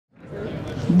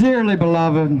Dearly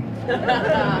beloved,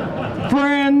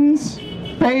 friends,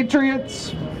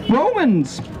 patriots,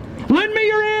 Romans, lend me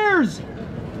your ears,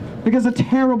 because a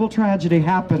terrible tragedy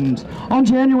happened on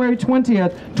January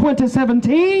 20th,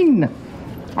 2017.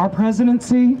 Our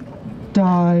presidency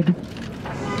died.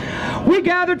 We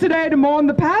gather today to mourn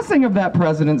the passing of that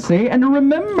presidency and to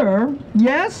remember,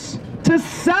 yes, to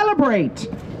celebrate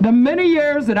the many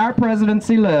years that our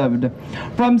presidency lived.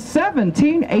 From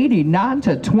 1789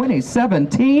 to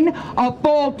 2017, a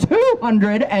full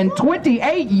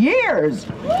 228 years.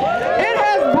 It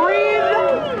has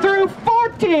breathed through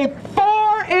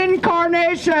 44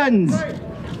 incarnations,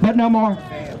 but no more.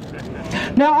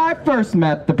 Now, I first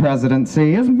met the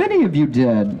presidency, as many of you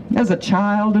did, as a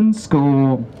child in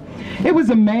school. It was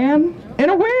a man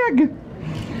in a wig.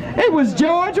 It was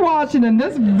George Washington,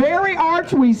 this very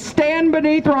arch we stand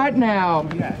beneath right now.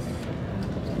 Yes.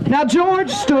 Now, George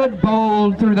stood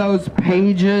bold through those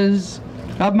pages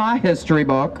of my history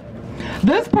book.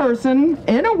 This person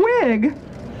in a wig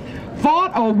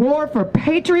fought a war for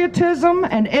patriotism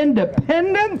and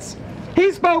independence.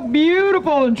 He spoke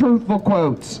beautiful and truthful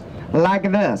quotes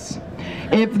like this: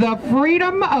 "If the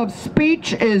freedom of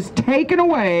speech is taken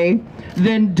away,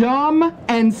 then dumb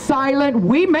and silent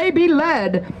we may be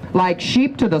led like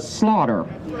sheep to the slaughter."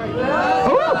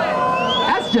 Ooh,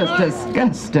 that's just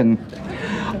disgusting.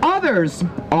 Others,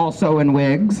 also in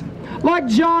wigs, like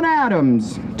John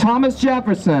Adams, Thomas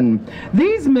Jefferson,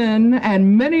 these men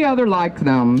and many other like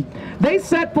them, they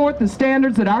set forth the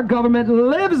standards that our government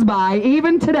lives by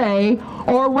even today,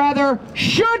 or rather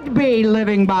should be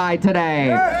living by today.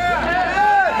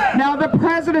 Now, the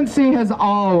presidency has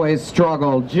always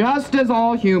struggled, just as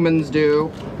all humans do,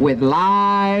 with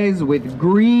lies, with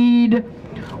greed,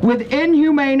 with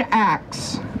inhumane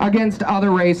acts against other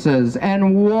races,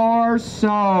 and war,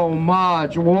 so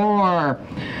much war.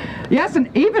 Yes, and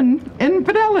even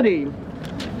infidelity.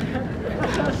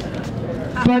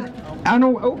 But, I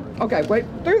know, oh, okay, wait,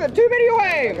 too many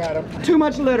away. Got him. Too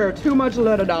much litter,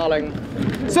 darling.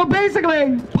 So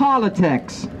basically,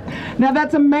 politics. Now,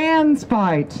 that's a man's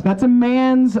fight. That's a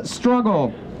man's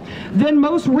struggle. Then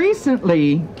most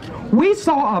recently, we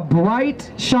saw a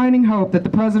bright, shining hope that the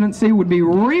presidency would be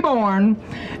reborn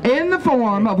in the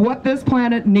form of what this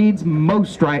planet needs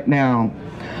most right now.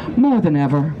 More than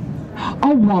ever,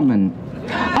 a woman,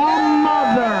 a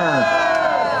mother,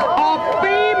 a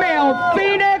female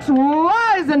phoenix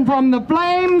rising from the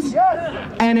flames,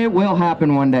 and it will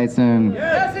happen one day soon.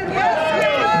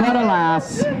 But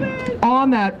alas, on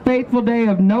that fateful day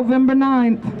of November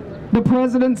 9th, the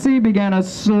presidency began a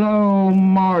slow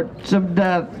march of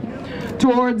death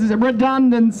towards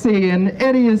redundancy and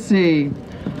idiocy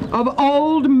of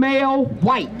old male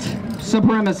white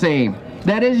supremacy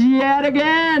that is yet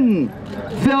again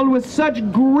filled with such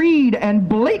greed and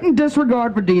blatant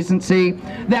disregard for decency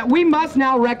that we must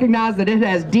now recognize that it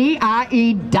has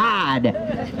died.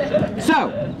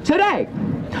 So, today,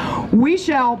 we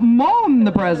shall mourn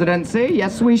the presidency.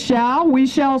 Yes, we shall. We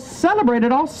shall celebrate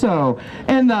it also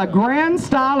in the grand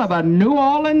style of a New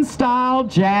Orleans-style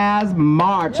jazz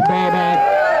march, baby.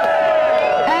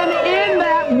 And in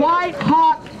that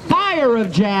white-hot fire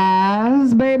of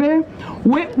jazz, baby,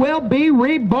 it will be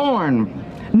reborn.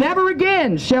 Never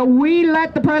again shall we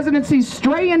let the presidency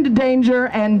stray into danger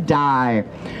and die.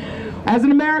 As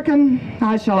an American,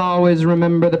 I shall always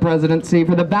remember the presidency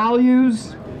for the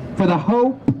values, for the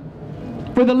hope,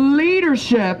 for the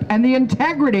leadership and the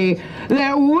integrity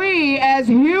that we as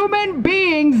human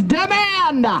beings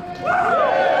demand.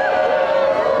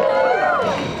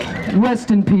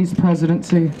 Rest in peace,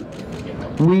 presidency.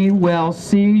 We will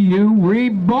see you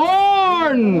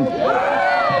reborn.